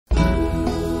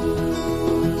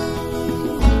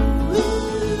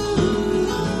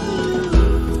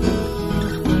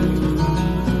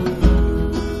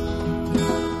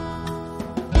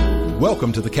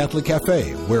Welcome to the Catholic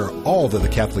Cafe, where all that the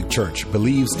Catholic Church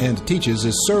believes and teaches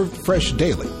is served fresh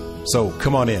daily. So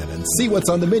come on in and see what's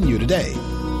on the menu today.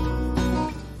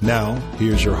 Now,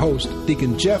 here's your host,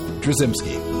 Deacon Jeff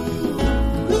Drzymski.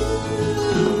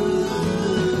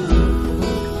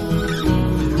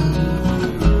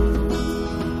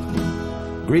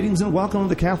 Greetings and welcome to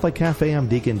the Catholic Cafe. I'm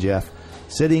Deacon Jeff,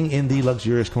 sitting in the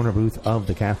luxurious corner booth of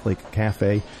the Catholic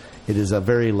Cafe. It is a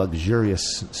very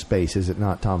luxurious space, is it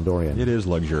not, Tom Dorian? It is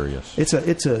luxurious.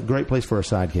 It's a great place for a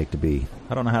sidekick to be.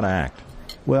 I don't know how to act.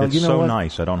 Well, it's you know so what?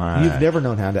 nice. I don't know how to You've act. never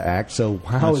known how to act, so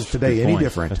how is today any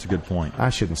different? That's a good point. I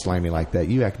shouldn't slam you like that.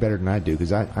 You act better than I do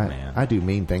because I do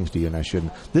mean things to you and I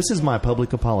shouldn't. This is my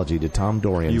public apology to Tom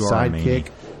Dorian, You are a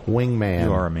sidekick, wingman.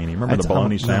 You are a meanie. Remember the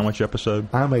bologna sandwich episode?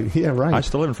 Yeah, right. I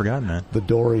still haven't forgotten that. The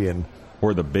Dorian.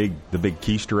 Or the big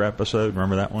Keister episode.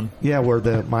 Remember that one? Yeah, where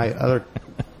my other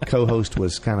co-host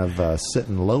was kind of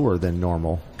sitting lower than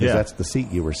normal because that's the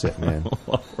seat you were sitting in.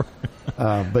 But you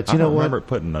know what? I don't remember it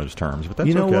put in those terms, but that's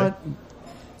you know okay.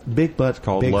 what? Big butt, It's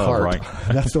called big love, heart. right?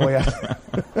 That's the way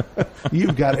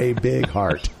You've got a big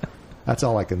heart. That's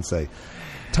all I can say.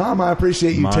 Tom, I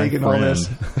appreciate you taking all this.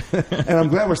 And I'm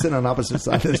glad we're sitting on opposite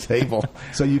sides of this table,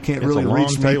 so you can't really reach me.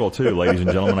 It's a long table, too, ladies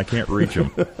and gentlemen. I can't reach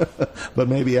them. But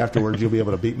maybe afterwards you'll be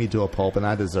able to beat me to a pulp, and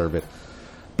I deserve it.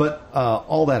 But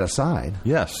all that aside,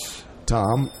 Yes.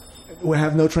 Tom, we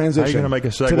have no transition. How are you going to make a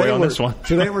segue on this one?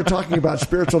 Today we're talking about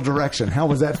spiritual direction. How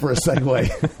was that for a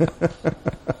segue?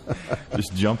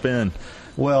 Just jump in.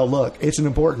 Well, look, it's an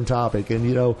important topic,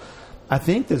 and I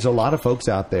think there's a lot of folks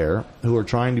out there who are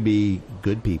trying to be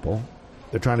good people.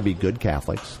 They're trying to be good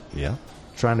Catholics. Yeah.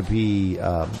 Trying to be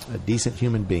decent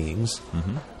human beings.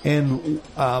 Mm-hmm. And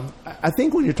I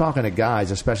think when you're talking to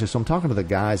guys, especially, so I'm talking to the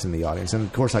guys in the audience, and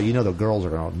of course, the girls are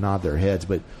going to nod their heads,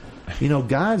 but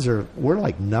guys we're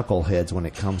like knuckleheads when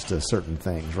it comes to certain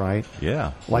things, right?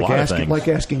 Yeah. Like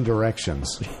asking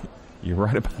directions. You're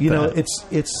right about that.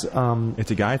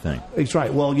 It's a guy thing. It's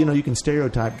right. Well, you can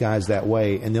stereotype guys that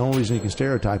way, and the only reason you can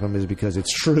stereotype them is because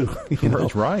it's true.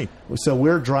 That's right. So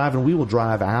we will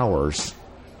drive hours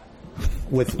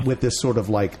with this sort of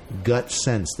like gut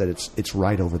sense that it's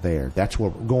right over there. That's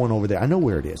where we're going over there. I know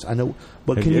where it is. I know.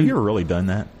 But have you ever really done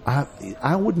that?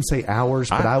 I wouldn't say hours,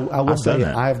 but I will say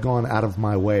I've gone out of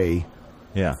my way.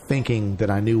 Yeah, thinking that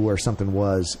I knew where something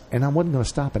was, and I wasn't going to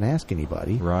stop and ask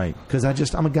anybody. Right. Because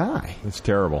I'm a guy. It's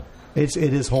terrible. It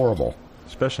is horrible.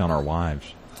 Especially on our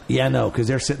wives. Yeah, I know, because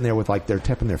they're sitting there with they're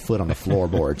tapping their foot on the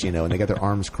floorboards, and they got their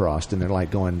arms crossed, and they're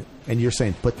like going, and you're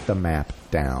saying, put the map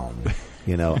down.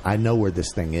 I know where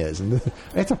this thing is. And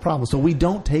it's a problem. So we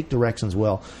don't take directions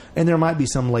well. And there might be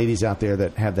some ladies out there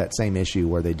that have that same issue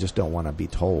where they just don't want to be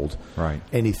told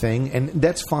anything. And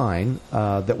that's fine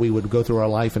that we would go through our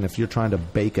life. And if you're trying to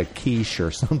bake a quiche or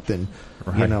something,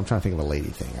 I'm trying to think of a lady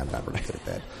thing. I'm not really good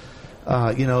at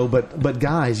that. But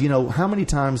guys, how many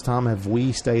times, Tom, have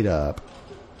we stayed up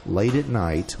late at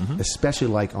night, especially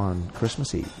like on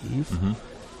Christmas Eve,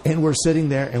 and we're sitting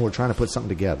there and we're trying to put something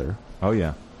together. Oh,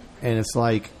 yeah. And it's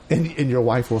like, and your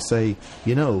wife will say,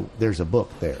 there's a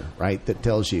book there, right, that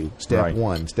tells you step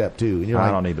 1, step 2. And you're I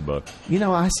don't need the book.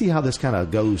 I see how this kind of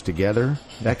goes together.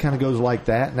 That kind of goes like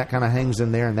that, and that kind of hangs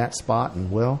in there in that spot. And,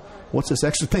 well, what's this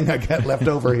extra thing I got left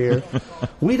over here?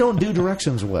 We don't do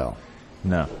directions well.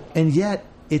 No. And yet,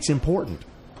 it's important.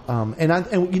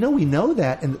 And we know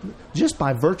that, and just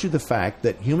by virtue of the fact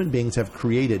that human beings have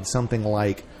created something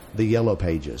like the Yellow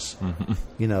Pages,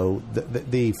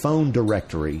 the phone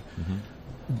directory.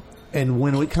 Mm-hmm. And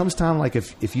when it comes time, like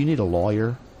if you need a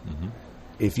lawyer,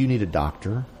 if you need a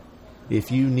doctor, if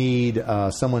you need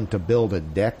someone to build a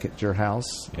deck at your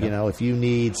house, if you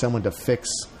need someone to fix,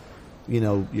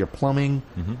 your plumbing,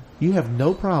 you have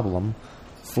no problem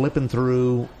flipping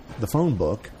through the phone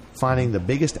book, finding the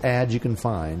biggest ad you can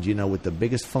find, with the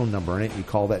biggest phone number in it. You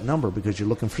call that number because you're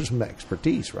looking for some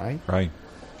expertise, right? Right.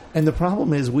 And the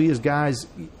problem is we as guys,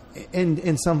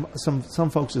 and some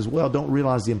folks as well, don't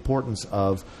realize the importance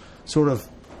of sort of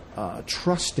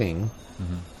trusting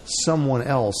someone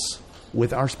else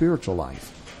with our spiritual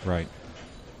life. Right.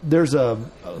 There's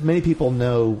many people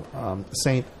know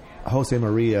Saint Jose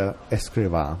Maria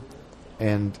Escrivá,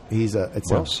 and he's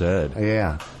well said.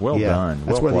 Yeah. Well done.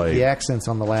 That's well where played. the accent's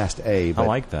on the last A. But, I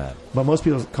like that. But most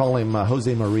people call him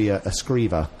Jose Maria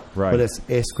Escrivá. Right. But it's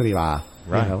Escrivá.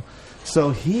 Right. You know?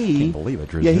 So he... I can't believe it.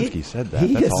 Drzezinski said that.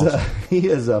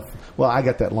 That's awesome. Well, I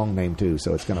got that long name too,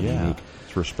 so it's going to be unique.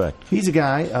 It's respect. He's a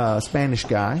guy, Spanish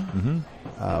guy. Mm-hmm.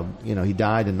 He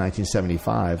died in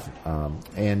 1975,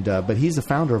 but he's the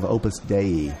founder of Opus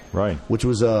Dei, right? Which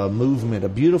was a movement, a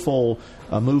beautiful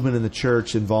movement in the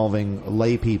church involving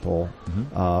lay people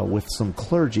with some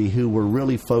clergy who were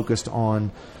really focused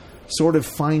on sort of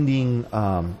finding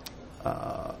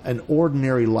an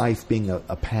ordinary life being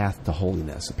a path to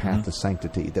holiness, a path to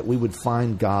sanctity, that we would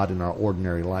find God in our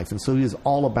ordinary life. And so he is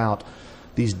all about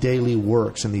these daily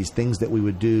works and these things that we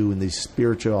would do and these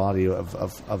spirituality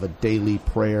of a daily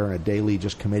prayer and a daily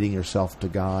just committing yourself to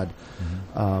God,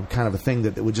 kind of a thing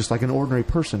that would just like an ordinary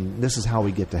person, this is how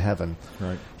we get to heaven.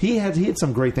 Right. He had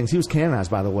some great things. He was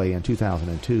canonized, by the way, in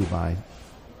 2002 by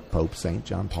Pope St.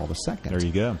 John Paul II. There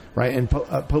you go. Right, and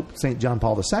Pope St. John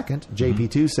Paul II,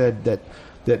 JP2, said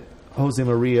that Jose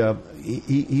Maria,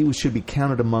 he should be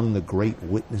counted among the great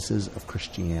witnesses of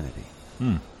Christianity.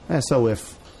 And so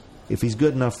if he's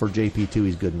good enough for JP2,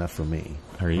 he's good enough for me.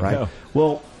 There you go.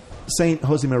 Well, St.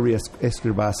 Jose Maria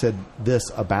Escrivá said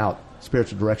this about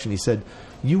spiritual direction. He said,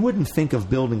 you wouldn't think of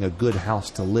building a good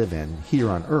house to live in here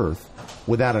on earth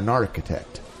without an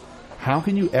architect. How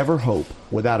can you ever hope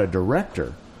without a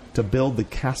director to build the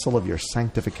castle of your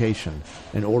sanctification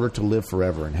in order to live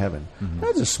forever in heaven?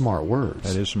 Those are smart words.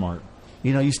 That is smart.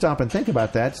 You stop and think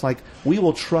about that. It's like we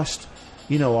will trust,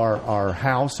 our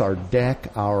house, our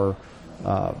deck, our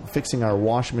fixing our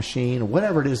wash machine,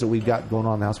 whatever it is that we've got going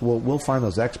on in the house. We'll find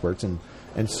those experts, and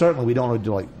certainly we don't want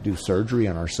to do surgery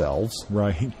on ourselves.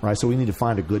 Right. So we need to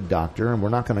find a good doctor, and we're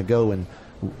not going to go and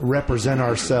represent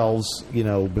ourselves,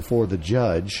 before the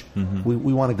judge.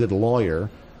 We want a good lawyer.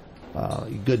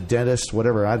 Good dentist,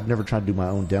 whatever. I've never tried to do my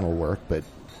own dental work, but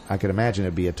I could imagine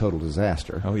it'd be a total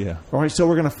disaster. Oh, yeah. All right, so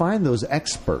we're going to find those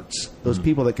experts, those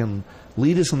people that can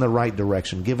lead us in the right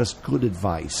direction, give us good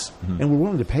advice, and we're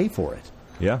willing to pay for it.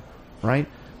 Yeah. Right?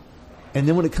 And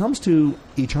then when it comes to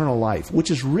eternal life, which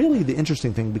is really the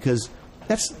interesting thing, because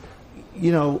that's,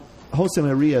 Jose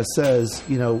Maria says,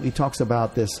 he talks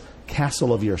about this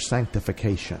castle of your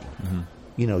sanctification,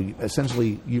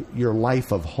 essentially your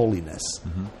life of holiness.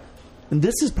 And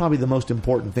this is probably the most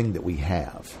important thing that we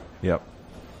have. Yep.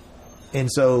 And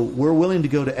so we're willing to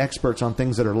go to experts on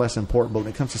things that are less important, but when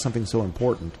it comes to something so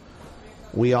important,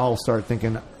 we all start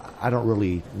thinking, I don't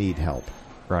really need help.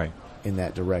 Right. In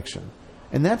that direction.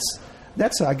 And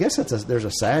that's I guess there's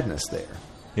a sadness there.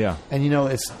 Yeah. And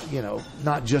it's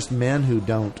not just men who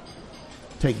don't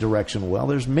take direction well.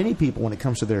 There's many people when it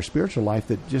comes to their spiritual life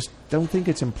that just don't think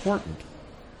it's important.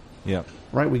 Yep.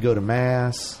 Right? We go to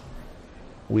Mass.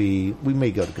 We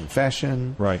may go to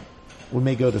confession. Right. We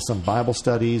may go to some Bible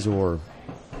studies or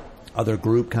other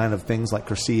group kind of things like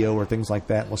Cursillo or things like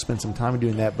that. We'll spend some time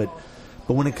doing that. But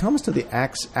when it comes to the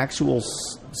actual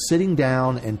sitting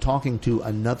down and talking to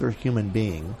another human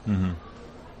being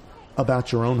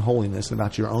about your own holiness,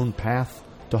 about your own path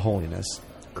to holiness.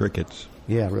 Crickets.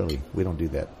 Yeah, really. We don't do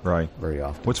that very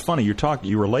often. What's funny,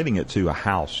 you're relating it to a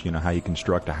house, how you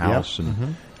construct a house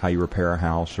and how you repair a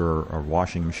house or a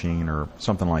washing machine or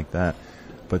something like that.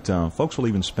 But folks will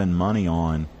even spend money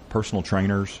on personal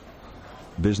trainers,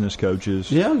 business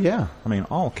coaches. Yeah. I mean,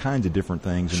 all kinds of different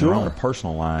things in their own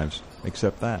personal lives,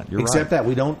 except that. Except that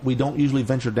we don't usually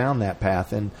venture down that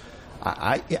path, and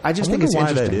I just think it's why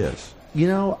interesting. That is.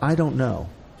 I don't know,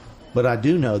 but I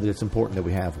do know that it's important that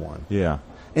we have one. Yeah.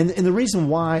 And the reason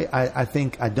why I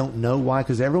think I don't know why,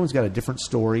 because everyone's got a different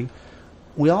story.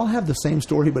 We all have the same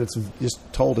story, but it's just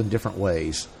told in different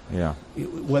ways. Yeah.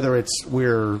 Whether it's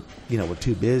we're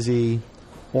too busy,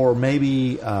 or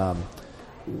maybe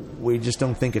we just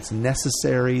don't think it's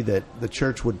necessary that the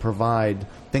church would provide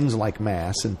things like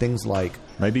Mass and things like...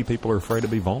 Maybe people are afraid to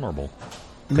be vulnerable.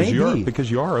 Maybe.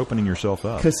 Because you are opening yourself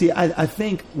up. Because, see, I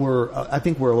think we're a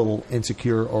little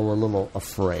insecure, or we're a little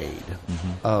afraid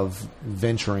of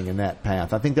venturing in that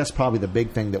path. I think that's probably the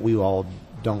big thing that we all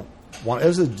don't want. It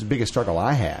was the biggest struggle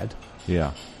I had.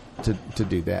 Yeah. To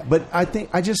do that. But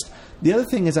the other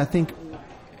thing is, I think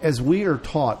as we are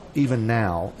taught even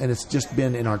now, and it's just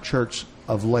been in our church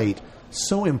of late,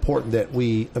 so important that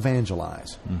we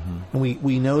evangelize. And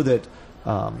we know that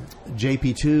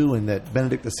JP2 and that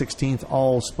Benedict XVI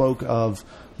all spoke of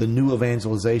the new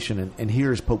evangelization, and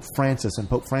here's Pope Francis, and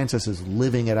Pope Francis is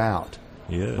living it out.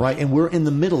 Yes. Right? And we're in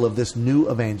the middle of this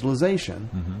new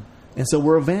evangelization. And so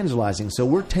we're evangelizing. So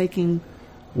we're taking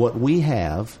what we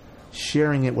have,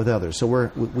 sharing it with others. So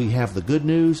we have the good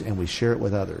news and we share it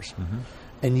with others.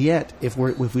 And yet, if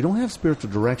we don't have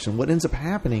spiritual direction, what ends up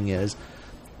happening is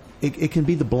it can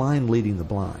be the blind leading the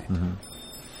blind.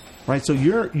 Right? So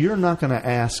you're not going to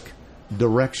ask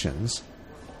directions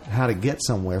how to get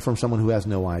somewhere from someone who has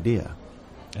no idea.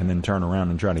 And then turn around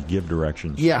and try to give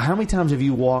directions. Yeah, how many times have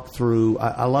you walked through?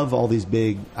 I love all these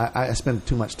big. I spend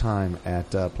too much time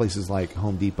at places like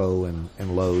Home Depot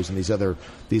and Lowe's and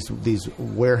these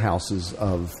warehouses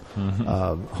of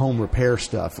home repair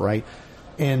stuff, right?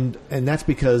 And that's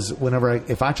because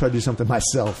if I try to do something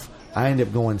myself, I end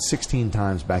up going 16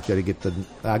 times back there to get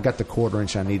I got the 1/4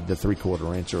 inch, I needed the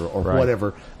 3/4 inch or right.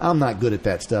 whatever. I'm not good at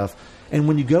that stuff. And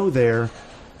when you go there,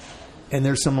 and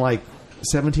there's some like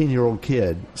 17-year-old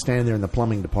kid standing there in the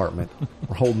plumbing department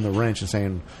holding the wrench and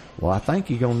saying, well, I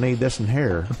think you're going to need this in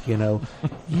here.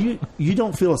 You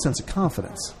don't feel a sense of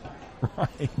confidence.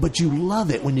 Right. But you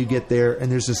love it when you get there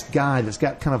and there's this guy that's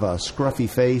got kind of a scruffy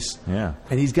face. Yeah.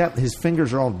 And his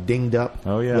fingers are all dinged up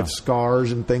with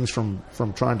scars and things from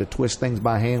trying to twist things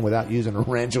by hand without using a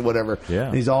wrench or whatever. Yeah.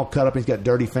 And he's all cut up. He's got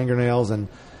dirty fingernails and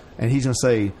he's going to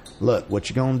say, look, what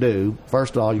you're going to do,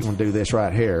 first of all, you're going to do this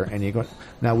right here. And you're going.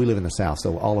 Now, we live in the South,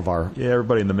 so all of our... Yeah,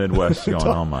 everybody in the Midwest is going,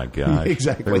 oh, my gosh.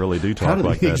 Exactly. They really do talk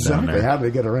like that down there. How do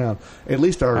they get around? At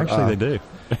least our... Actually, they do.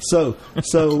 So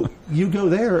you go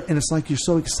there, and it's like you're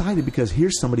so excited because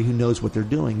here's somebody who knows what they're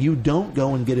doing. You don't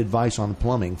go and get advice on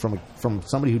plumbing from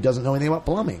somebody who doesn't know anything about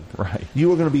plumbing. Right.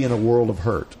 You are going to be in a world of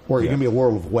hurt, or you're going to be a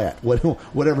world of wet.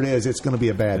 Whatever it is, it's going to be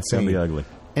a bad scene. It's going to be ugly.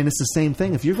 And it's the same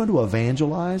thing. If you're going to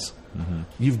evangelize,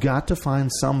 you've got to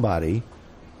find somebody.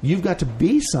 You've got to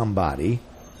be somebody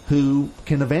who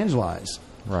can evangelize.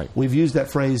 Right. We've used that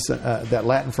phrase, that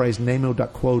Latin phrase, nemo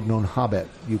dat quod non habet.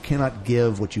 You cannot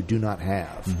give what you do not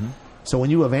have. Mm-hmm. So when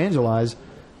you evangelize,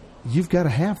 you've got to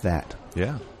have that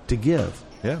to give.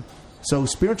 Yeah. So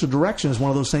spiritual direction is one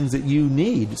of those things that you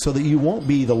need so that you won't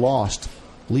be the lost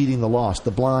leading the lost,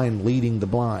 the blind leading the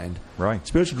blind. Right.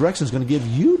 Spiritual direction is going to give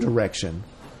you direction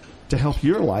to help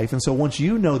your life. And so once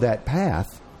you know that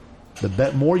path,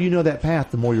 the more you know that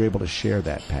path, the more you're able to share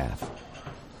that path.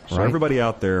 So everybody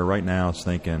out there right now is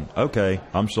thinking, okay,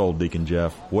 I'm sold, Deacon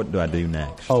Jeff. What do I do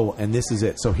next? Oh, and this is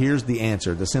it. So here's the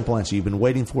answer, the simple answer. You've been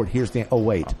waiting for it. Here's the Oh,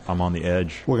 wait. I'm on the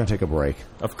edge. We're going to take a break.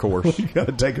 Of course. We've got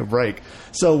to take a break.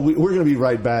 So we're going to be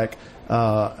right back.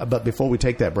 But before we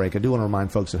take that break, I do want to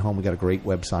remind folks at home we got a great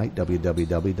website,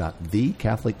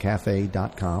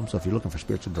 www.thecatholiccafe.com. So if you're looking for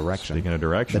spiritual direction, speaking of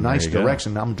direction, the nice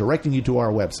direction, I'm directing you to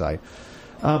our website.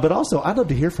 But also, I'd love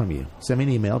to hear from you. Send me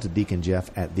an email to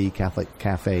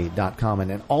deaconjeff@thecatholiccafe.com. And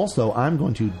then also, I'm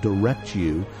going to direct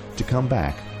you to come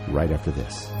back right after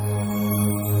this.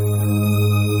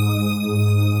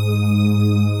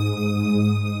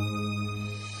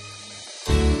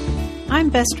 I'm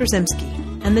Bess Drzymski,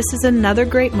 and this is another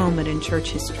great moment in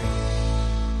church history.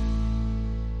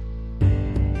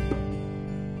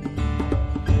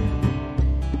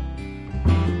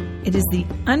 It is the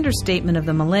understatement of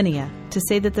the millennia to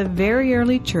say that the very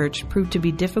early church proved to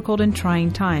be difficult and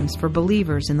trying times for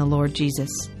believers in the Lord Jesus.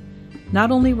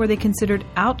 Not only were they considered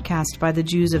outcast by the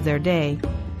Jews of their day,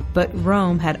 but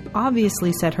Rome had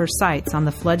obviously set her sights on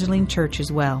the fledgling church as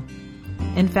well.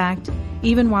 In fact,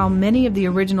 even while many of the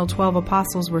original 12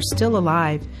 apostles were still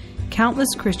alive,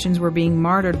 countless Christians were being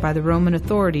martyred by the Roman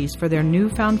authorities for their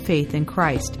newfound faith in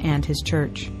Christ and His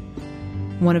church.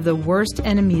 One of the worst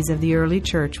enemies of the early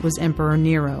church was Emperor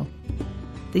Nero.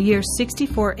 The year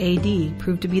 64 AD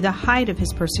proved to be the height of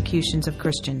his persecutions of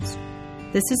Christians.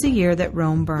 This is a year that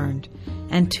Rome burned,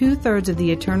 and 2/3 of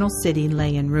the eternal city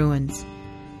lay in ruins.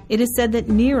 It is said that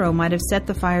Nero might have set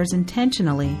the fires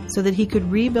intentionally so that he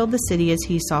could rebuild the city as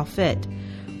he saw fit,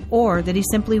 or that he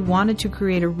simply wanted to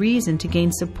create a reason to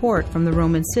gain support from the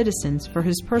Roman citizens for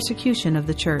his persecution of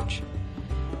the church.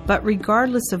 But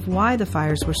regardless of why the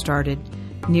fires were started,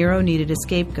 Nero needed a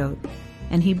scapegoat,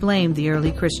 and he blamed the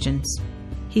early Christians.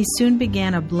 He soon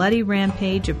began a bloody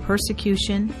rampage of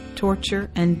persecution, torture,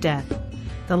 and death,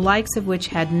 the likes of which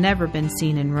had never been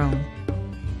seen in Rome.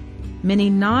 Many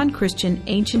non-Christian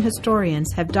ancient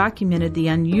historians have documented the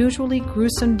unusually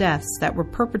gruesome deaths that were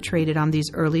perpetrated on these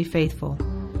early faithful.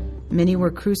 Many were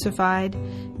crucified,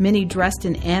 many dressed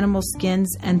in animal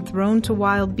skins and thrown to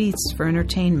wild beasts for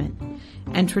entertainment.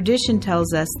 And tradition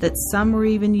tells us that some were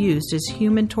even used as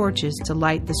human torches to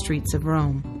light the streets of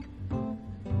Rome.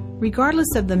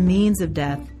 Regardless of the means of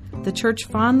death, the Church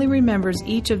fondly remembers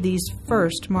each of these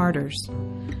first martyrs.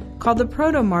 Called the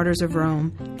proto-martyrs of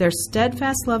Rome, their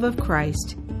steadfast love of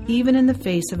Christ, even in the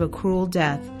face of a cruel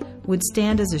death, would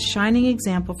stand as a shining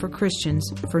example for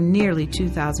Christians for nearly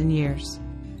 2,000 years.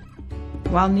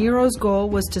 While Nero's goal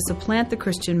was to supplant the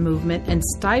Christian movement and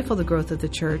stifle the growth of the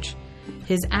Church,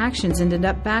 his actions ended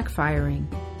up backfiring.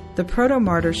 The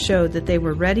proto-martyrs showed that they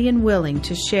were ready and willing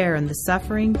to share in the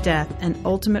suffering, death, and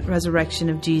ultimate resurrection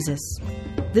of Jesus.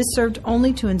 This served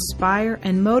only to inspire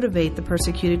and motivate the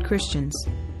persecuted Christians.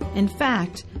 In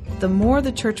fact, the more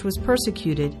the church was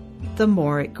persecuted, the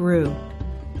more it grew.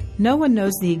 No one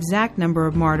knows the exact number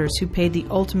of martyrs who paid the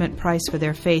ultimate price for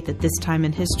their faith at this time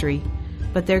in history,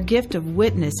 but their gift of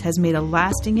witness has made a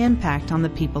lasting impact on the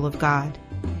people of God.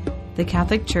 The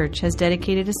Catholic Church has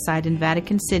dedicated a site in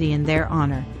Vatican City in their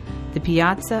honor, the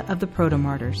Piazza of the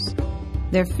Proto-Martyrs.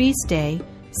 Their feast day,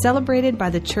 celebrated by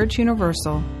the Church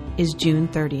Universal, is June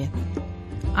 30th.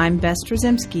 I'm Bess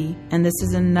Trzymski, and this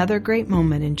is another great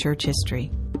moment in church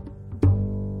history.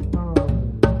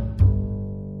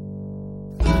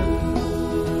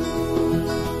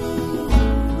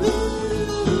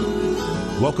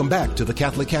 Welcome back to the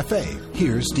Catholic Cafe.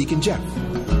 Here's Deacon Jeff.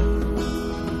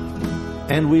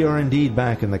 And we are indeed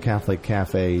back in the Catholic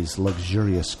Cafe's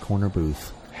luxurious corner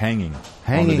booth. Hanging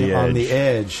on the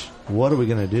edge. What are we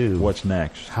going to do? What's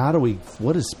next?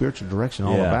 What is spiritual direction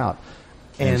all about?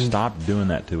 And stop doing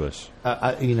that to us.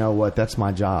 You know what? That's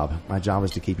my job. My job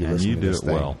is to keep you listening to this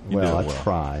thing. Well. You do it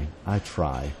well. I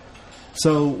try.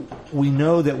 So we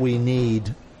know that we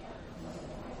need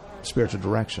spiritual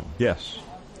direction. Yes.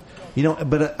 You know,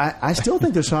 but I still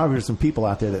think there's some people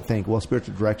out there that think, well,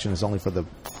 spiritual direction is only for the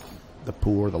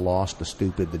poor, the lost, the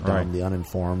stupid, the dumb, the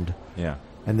uninformed. Yeah.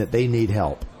 And that they need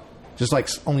help. Just like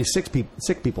only sick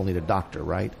people need a doctor,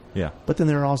 right? Yeah. But then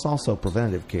there is also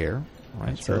preventative care,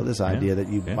 right? That's so true. this idea that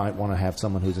you might want to have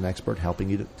someone who's an expert helping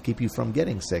you to keep you from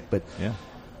getting sick. But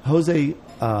Jose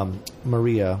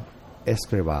Maria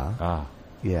Escrivá. Ah.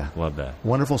 Yeah. Love that.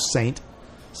 Wonderful Saint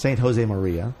Jose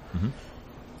Maria. Mm-hmm.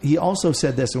 He also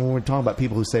said this, and when we're talking about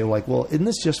people who say, like, well, isn't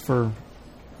this just for,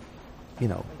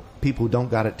 people who don't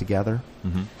got it together?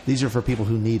 Mm-hmm. These are for people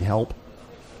who need help.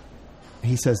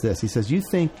 He says this. He says, you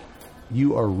think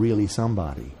you are really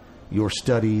somebody. Your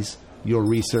studies, your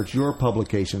research, your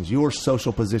publications, your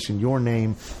social position, your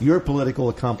name, your political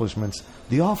accomplishments,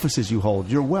 the offices you hold,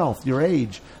 your wealth, your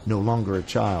age, no longer a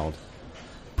child.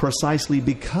 Precisely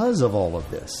because of all of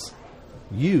this,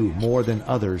 you, more than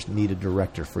others, need a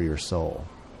director for your soul.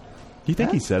 Do you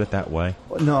think he said it that way?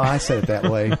 No, I said it that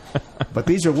way. But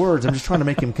these are words. I'm just trying to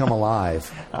make him come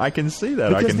alive. I can see that.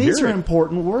 Because I can hear it. These are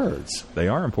important words. They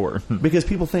are important. Because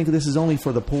people think this is only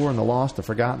for the poor and the lost, the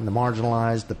forgotten, the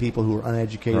marginalized, the people who are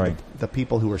uneducated, right. the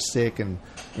people who are sick and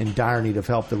in dire need of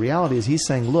help. The reality is he's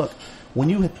saying, look, when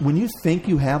you think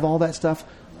you have all that stuff,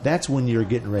 that's when you're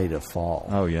getting ready to fall.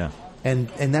 Oh, yeah. And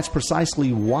that's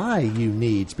precisely why you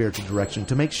need spiritual direction,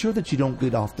 to make sure that you don't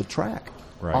get off the track,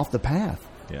 right. off the path.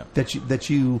 Yeah. That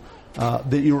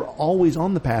you're always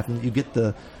on the path, and you get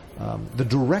the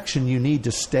direction you need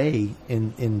to stay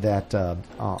in that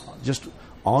just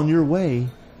on your way.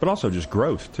 But also just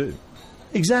growth too.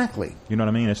 Exactly. You know what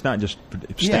I mean? It's not just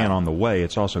staying on the way.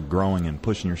 It's also growing and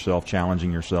pushing yourself,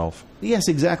 challenging yourself. Yes,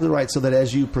 exactly right. So that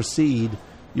as you proceed,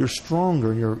 you're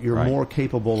stronger and you're right. more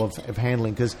capable of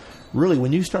handling. Because really,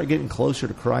 when you start getting closer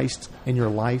to Christ in your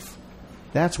life,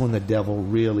 that's when the devil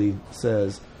really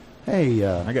says, hey,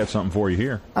 I got something for you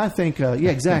here. I think,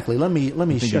 exactly. Let me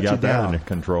shut you down. That under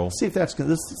control. See if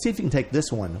you can take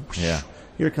this one. Yeah.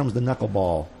 Here comes the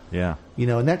knuckleball. Yeah.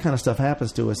 And that kind of stuff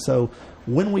happens to us. So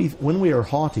when we are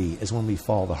haughty is when we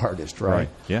fall the hardest, right? Right.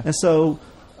 Yeah. And so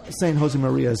Saint Jose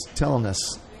Maria is telling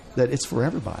us that it's for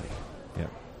everybody. Yeah.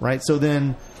 Right. So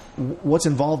then, what's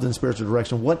involved in spiritual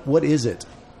direction? What is it?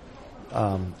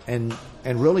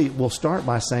 And really, we'll start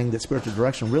by saying that spiritual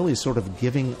direction really is sort of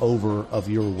giving over of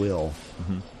your will,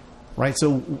 mm-hmm. right?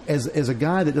 So, as a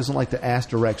guy that doesn't like to ask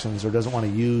directions or doesn't want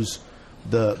to use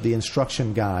the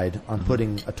instruction guide on mm-hmm.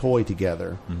 putting a toy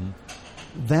together, mm-hmm.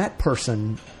 that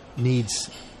person needs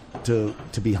to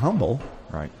be humble,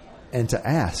 right, and to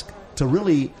ask, to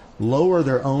really lower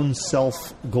their own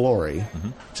self-glory mm-hmm.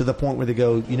 to the point where they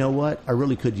go, you know what, I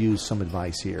really could use some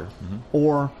advice here, mm-hmm.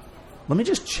 or let me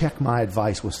just check my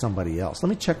advice with somebody else. Let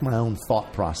me check my own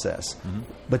thought process. Mm-hmm.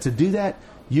 But to do that,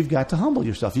 you've got to humble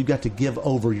yourself. You've got to give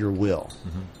over your will.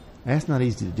 Mm-hmm. That's not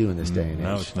easy to do in this day and age.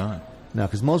 No, it's not. No,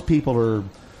 because most people are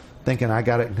thinking, I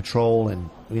got it in control, and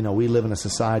we live in a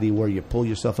society where you pull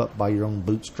yourself up by your own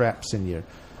bootstraps, and you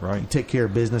take care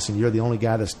of business, and you're the only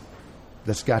guy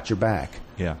that's got your back.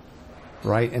 Yeah.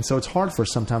 Right? And so it's hard for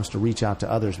us sometimes to reach out to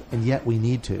others, and yet we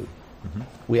need to. Mm-hmm.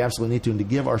 We absolutely need to, and to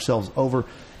give ourselves over,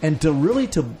 and to really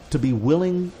to be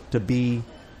willing to be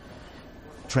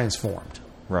transformed,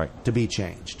 right? To be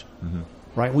changed, mm-hmm.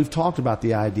 right? We've talked about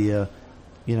the idea,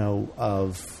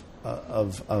 of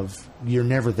you're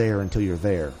never there until you're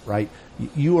there, right?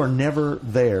 You are never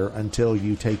there until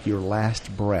you take your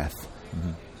last breath.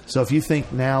 Mm-hmm. So if you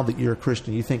think now that you're a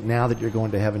Christian, you think now that you're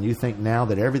going to heaven, you think now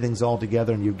that everything's all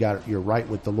together and you're right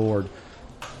with the Lord,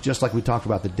 just like we talked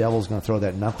about, the devil's going to throw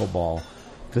that knuckleball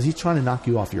because he's trying to knock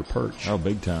you off your perch. Oh,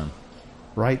 big time.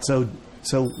 Right? So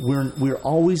we're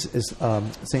always, as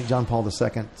St. John Paul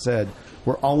II said,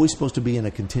 we're always supposed to be in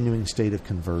a continuing state of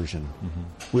conversion.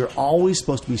 Mm-hmm. We're always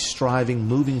supposed to be striving,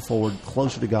 moving forward,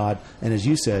 closer to God, and as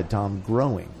you said, Tom,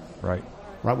 growing. Right.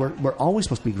 Right? We're always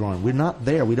supposed to be growing. We're not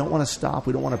there. We don't want to stop.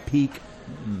 We don't want to peak.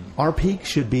 Mm-hmm. Our peak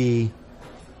should be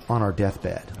on our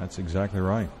deathbed. That's exactly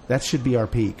right. That should be our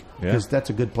peak because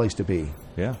that's a good place to be.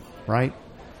 Yeah. Right?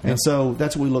 Yeah. And so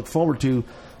that's what we look forward to.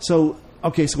 So,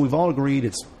 okay, so we've all agreed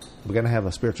we're going to have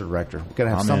a spiritual director. We're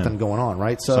going to have something going on,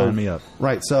 right? So, sign me up.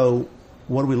 Right. So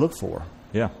what do we look for?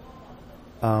 Yeah.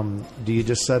 Do you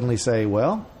just suddenly say,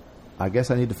 well, I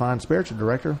guess I need to find a spiritual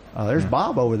director? There's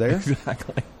Bob over there.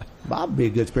 Exactly. Bob would be a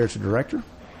good spiritual director.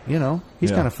 You know,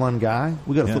 he's kind of a fun guy.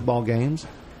 We go to football games.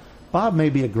 Bob may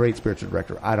be a great spiritual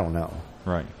director. I don't know.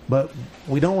 Right. But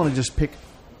we don't want to just pick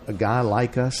a guy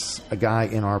like us, a guy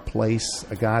in our place,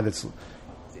 a guy that's...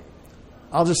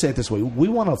 I'll just say it this way. We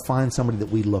want to find somebody that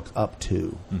we look up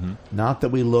to, not that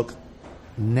we look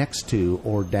next to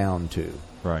or down to.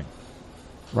 Right.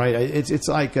 Right. It's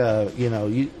like, you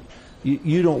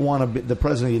don't want to be the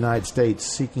President of the United States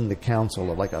seeking the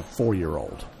counsel of like a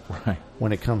 4-year-old. Right.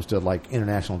 When it comes to like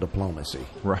international diplomacy.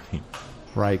 Right.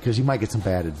 Right. Because you might get some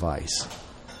bad advice.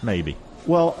 Maybe.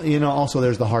 Well, also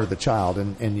there's the heart of the child,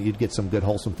 and you'd get some good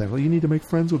wholesome things. Well, you need to make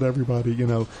friends with everybody,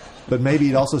 But maybe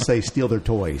you'd also say steal their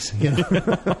toys,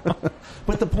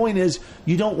 But the point is,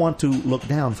 you don't want to look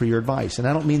down for your advice. And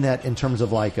I don't mean that in terms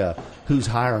of like who's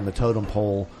higher on the totem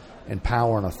pole and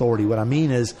power and authority. What I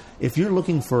mean is, if you're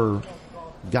looking for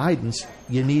guidance,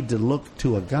 you need to look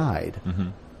to a guide. Mm-hmm.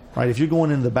 Right? If you're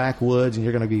going into the backwoods and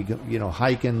you're going to be,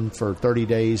 hiking for 30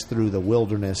 days through the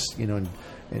wilderness,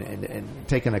 and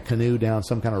taking a canoe down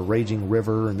some kind of raging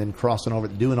river and then crossing over,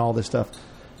 doing all this stuff,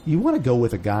 you want to go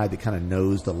with a guy that kind of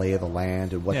knows the lay of the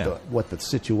land and what the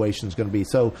situation is going to be.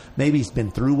 So maybe he's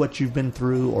been through what you've been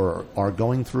through or are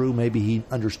going through. Maybe he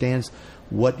understands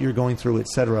what you're going through,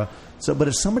 etc. So, but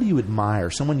it's somebody you admire,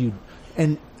 someone you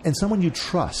and someone you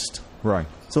trust. Right.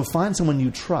 So find someone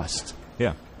you trust.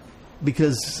 Yeah.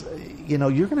 Because you're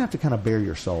going to have to kind of bare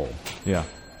your soul. Yeah.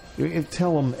 You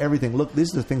tell them everything. Look,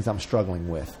 these are the things I'm struggling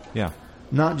with. Yeah.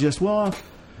 Not just,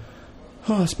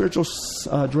 spiritual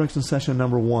direction session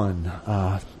number 1.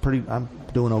 I'm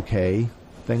doing okay.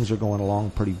 Things are going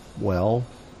along pretty well.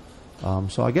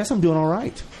 So I guess I'm doing all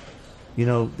right.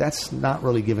 That's not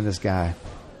really giving this guy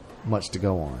much to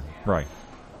go on. Right.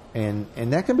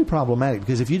 And that can be problematic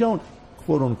because if you don't,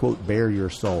 quote unquote, bare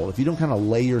your soul, if you don't kind of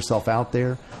lay yourself out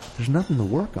there, there's nothing to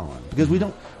work on because we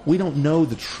don't know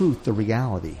the truth, the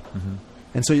reality. Mm-hmm.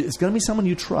 And so it's going to be someone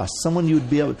you trust, someone you would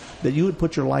be able, that you would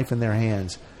put your life in their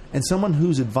hands, and someone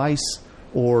whose advice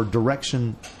or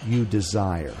direction you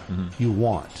desire, you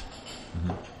want.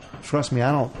 Mm-hmm. Trust me,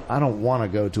 I don't want to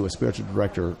go to a spiritual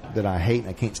director that I hate and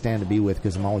I can't stand to be with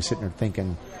because I'm always sitting there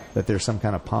thinking that there's some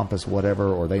kind of pompous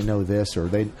whatever, or they know this, or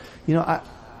they,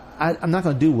 I'm not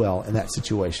going to do well in that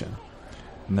situation.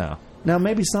 No. Now,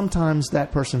 maybe sometimes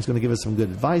that person's going to give us some good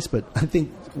advice, but I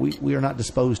think we are not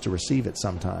disposed to receive it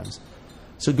sometimes.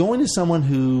 So going to someone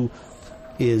who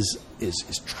is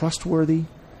trustworthy,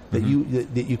 that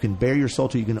you can bare your soul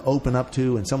to, you can open up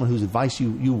to, and someone whose advice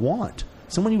you want,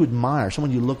 someone you admire,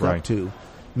 someone you look up to.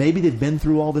 Maybe they've been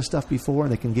through all this stuff before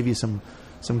and they can give you some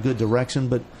good direction,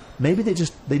 but maybe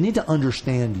they need to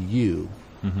understand you.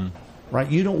 Mm-hmm. Right?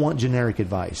 You don't want generic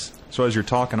advice. So as you're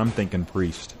talking, I'm thinking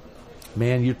priest.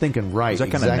 Man, you're thinking right. Is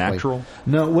that kind of natural?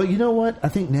 No, well, you know what? I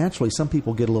think naturally some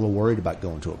people get a little worried about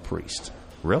going to a priest.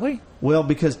 Really? Well,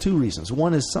 because 2 reasons.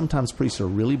 One is sometimes priests are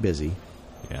really busy.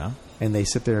 Yeah. And they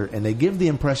sit there and they give the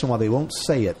impression, while they won't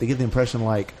say it, they give the impression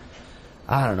like,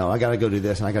 I don't know, I got to go do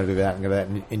this and I got to do that and go that,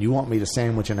 and you want me to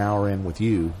sandwich an hour in with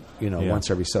you, once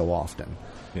every so often.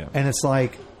 Yeah. And it's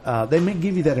like, they may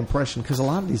give you that impression because a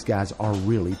lot of these guys are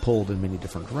really pulled in many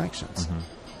different directions.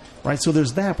 Mm-hmm. Right? So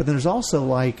there's that, but then there's also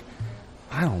like,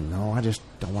 I don't know, I just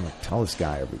don't want to tell this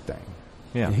guy everything.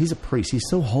 Yeah. And he's a priest. He's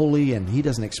so holy and he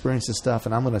doesn't experience this stuff,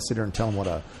 and I'm going to sit there and tell him what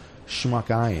a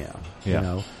schmuck I am.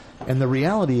 Yeah. And the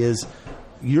reality is,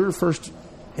 your first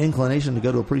inclination to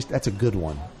go to a priest, that's a good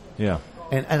one. Yeah.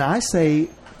 And I say,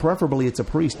 preferably it's a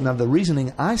priest. Now, the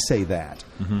reasoning I say that,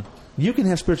 you can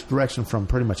have spiritual direction from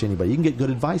pretty much anybody. You can get good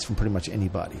advice from pretty much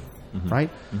anybody, right?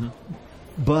 Mm-hmm.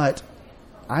 But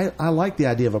I like the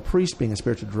idea of a priest being a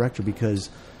spiritual director because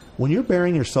when you're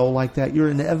bearing your soul like that, you're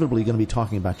inevitably going to be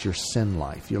talking about your sin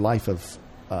life, your life of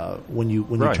when you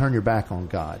turn your back on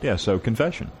God. Yeah, so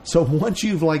confession. So once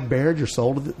you've like bared your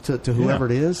soul to whoever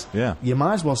it is, you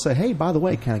might as well say, hey, by the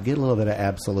way, can I get a little bit of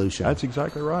absolution? That's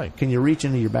exactly right. Can you reach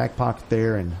into your back pocket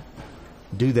there and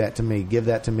do that to me, give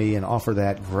that to me, and offer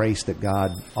that grace that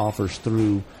God offers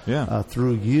through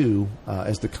you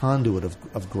as the conduit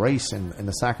of grace and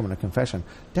the sacrament of confession?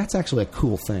 That's actually a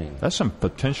cool thing. That's some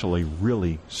potentially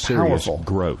really serious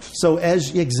growth. So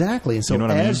exactly, and so you know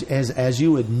what I mean? as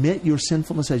you admit your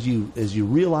sinfulness, as you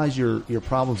realize your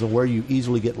problems and where you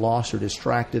easily get lost or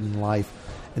distracted in life,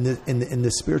 and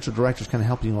the spiritual directors kind of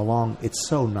helping you along, it's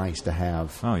so nice to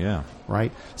have. Oh yeah,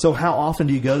 right. So how often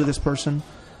do you go to this person?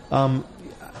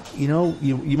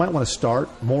 You might want to start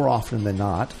more often than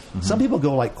not. Mm-hmm. Some people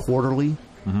go like quarterly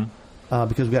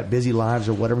because we've got busy lives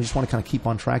or whatever. We just want to kind of keep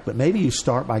on track. But maybe you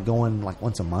start by going like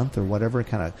once a month or whatever,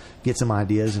 kind of get some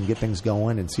ideas and get things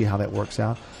going and see how that works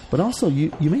out. But also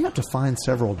you may have to find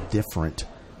several different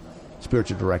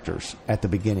spiritual directors at the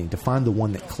beginning to find the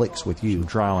one that clicks with you. Some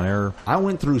trial and error. I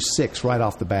went through 6 right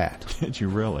off the bat. Did you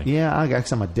really? Yeah, I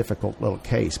guess I'm a difficult little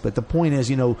case. But the point is,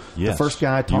 the first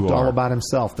guy talked all about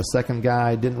himself. The second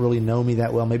guy didn't really know me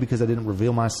that well, maybe because I didn't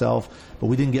reveal myself, but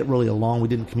we didn't get really along. We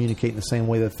didn't communicate in the same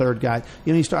way. The third guy,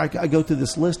 I go through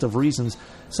this list of reasons.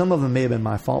 Some of them may have been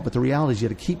my fault, but the reality is you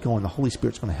have to keep going. The Holy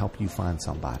Spirit's going to help you find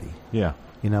somebody. Yeah.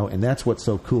 And that's what's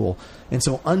so cool. And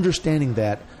so understanding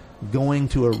that, going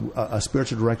to a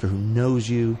spiritual director who knows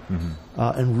you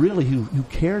and really who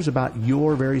cares about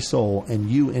your very soul and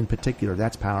you in particular,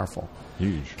 that's powerful.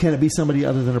 Huge. Can it be somebody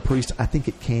other than a priest? I think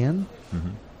it can.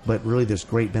 But really there's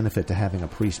great benefit to having a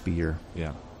priest be your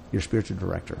spiritual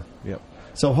director. Yep.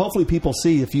 So hopefully people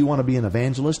see, if you want to be an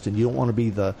evangelist and you don't want to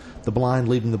be the blind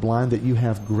leading the blind, that you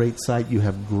have great sight, you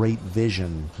have great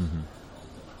vision.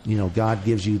 God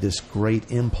gives you this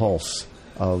great impulse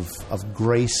of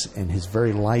grace and His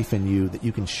very life in you that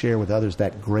you can share with others,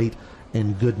 that great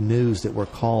and good news that we're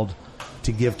called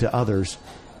to give to others.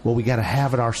 Well, we got to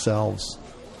have it ourselves.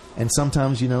 And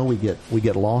sometimes, we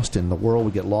get lost in the world,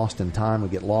 we get lost in time, we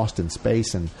get lost in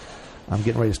space, and I'm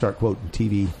getting ready to start quoting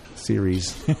TV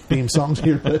series theme songs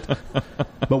here,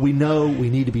 but we know we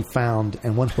need to be found,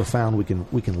 and once we're found, we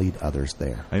can lead others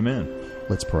there. Amen.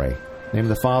 Let's pray. In the name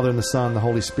of the Father and the Son and the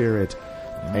Holy Spirit.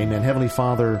 Amen. Heavenly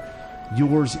Father,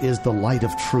 yours is the light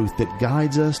of truth that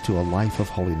guides us to a life of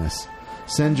holiness.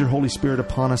 Send your Holy Spirit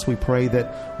upon us, we pray,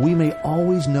 that we may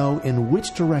always know in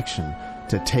which direction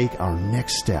to take our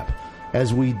next step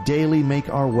as we daily make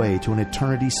our way to an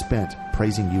eternity spent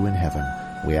praising you in heaven.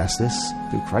 We ask this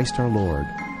through Christ our Lord.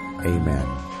 Amen.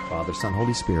 Father, Son,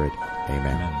 Holy Spirit.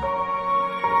 Amen.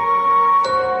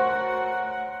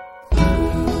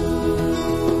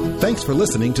 Thanks for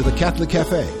listening to the Catholic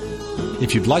Cafe.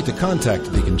 If you'd like to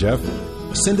contact Deacon Jeff,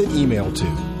 send an email to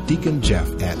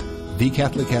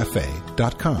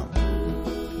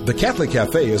deaconjeff@thecatholiccafe.com. The Catholic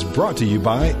Cafe is brought to you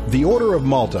by the Order of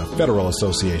Malta Federal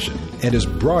Association and is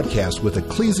broadcast with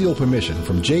ecclesial permission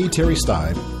from J. Terry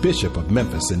Steib, Bishop of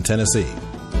Memphis in Tennessee.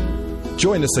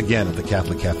 Join us again at the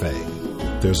Catholic Cafe.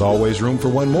 There's always room for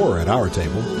one more at our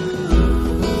table.